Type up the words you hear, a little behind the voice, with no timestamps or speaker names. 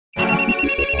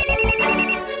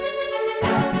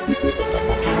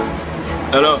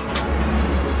Hello.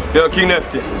 Yo, King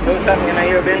Lefty.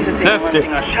 Lefty.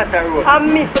 I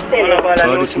miss the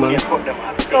tell Oh, this man. No,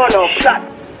 flat.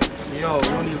 Yo, we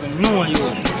don't even know you.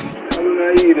 I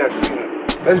don't hear that.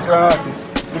 Bencil artist.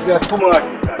 You say Come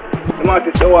artist. The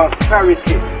artist they want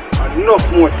clarity and enough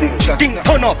more things. thing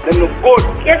turn up. Them look good.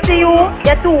 You see you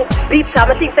too beeps.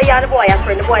 I think say you're the boy, your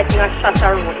friend. The boy think I shot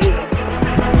a road.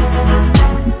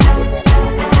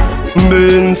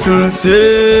 Bencil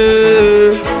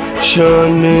say,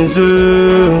 Sean is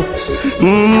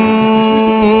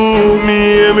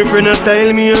me and my friend a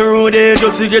style me a road there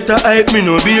just to get a hype. Me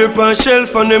no beer pan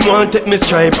shelf and them want take me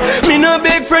stripe. Me no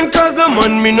big friend cause the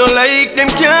man me no like. Them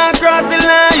can't cross the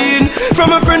line.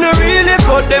 From a friend I really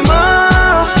cut them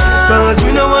off. Cause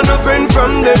we no want no friend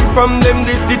from them. From them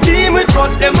this the team we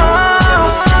cut them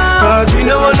off. Cause we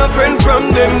no want no friend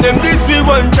from them. Them this we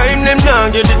one time them now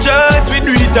get the chance. We do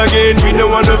it again. We no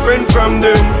want no friend from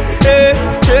them. Hey,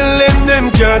 tell them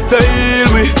can't style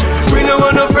we. We no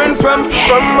want no friend from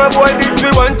my boy. This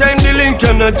we one time the link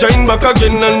cannot join back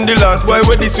again. And the last boy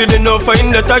with this we they no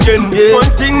find that again. Yeah. One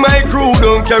thing my crew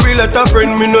don't carry lot of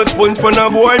friend. Me not sponge for a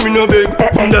boy me no big.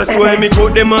 That's why me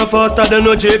cut them off faster than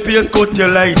no JPS cut your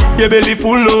light. Your belly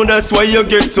full now that's why you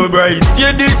get so bright.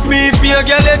 Yeah, this me for your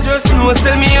girl you just know.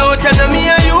 Sell me out and me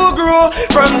and you grow.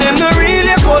 From them no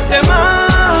really cut them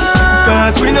off.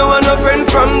 Cause we no want no friend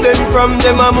from them. From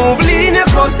them I move lean you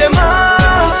cut them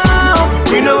off.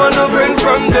 We no want no friend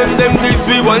from them. Them this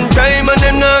we one time and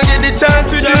them now get the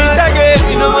chance to do it again.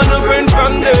 We no want no friend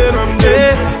from them.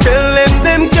 Yeah, tell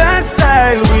them can't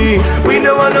style we. We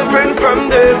no want no friend from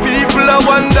them. People I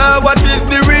wonder what is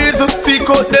the reason. We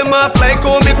cut them off like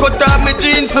how me cut off my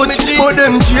jeans for me jeans. But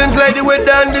them change like the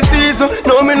weather and the season.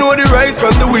 Now me know the rise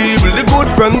from the evil, the good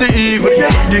from the evil.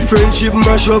 The friendship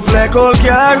mash up like all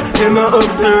car. Them a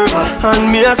observer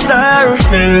and me a star.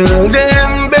 Tell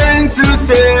them Bencil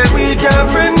say we can't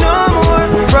friend no more.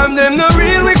 From them no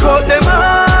real we cut them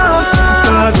off.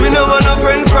 Cause we no want no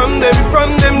friend from them.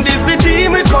 From them this the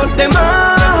team we cut them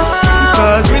off.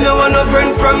 Cause we no want no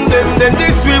friend from them. Then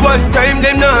this we one time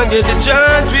them now get the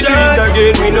chance. We do it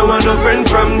again. We no want no friend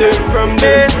from them.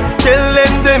 Hey, tell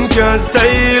them can't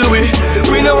style we.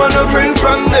 We no want no friend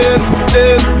from them.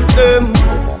 Hey,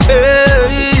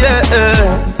 yeah.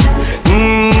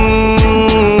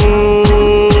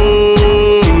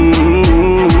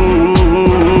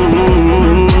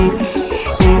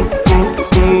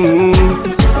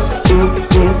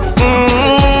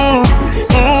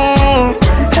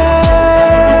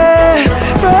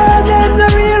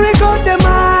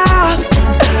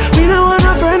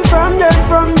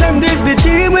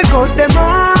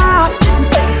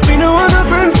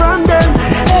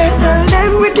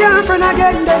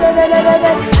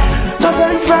 No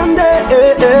friend from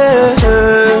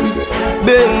them.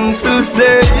 Bencil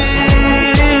say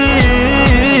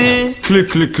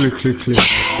click.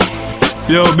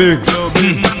 Yo Biggs,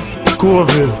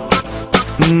 Coville.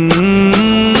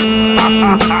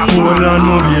 Hold on,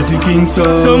 no beauty Kingston.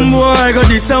 Some boy got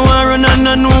this and run and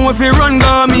I know if he run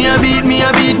go. Me a beat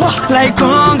like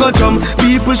Congo drum.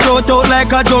 People shout out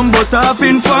like a drum bus off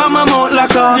in farm a mouth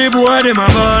like a. The boy them a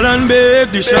ball and beg.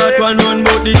 The short one run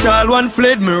but the tall one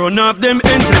fled. Me run off them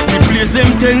ends, let me place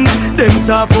them tens. Them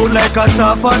soft out like a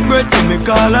soft hot bread, so me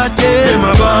call a tail. Them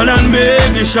a ball and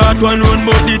beg. The short one run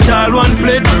but the tall one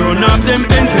fled. Me run off them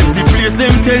ends, let me place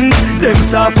them tens. Them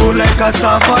soft out like a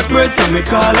soft hot bread, so me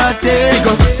call a tail.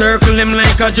 Circle them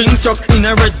like a drink truck. In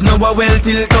a reds now a well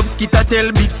tilt up. Skit a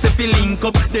tell big se fi link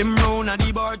up. Them round a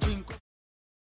the bar drink up.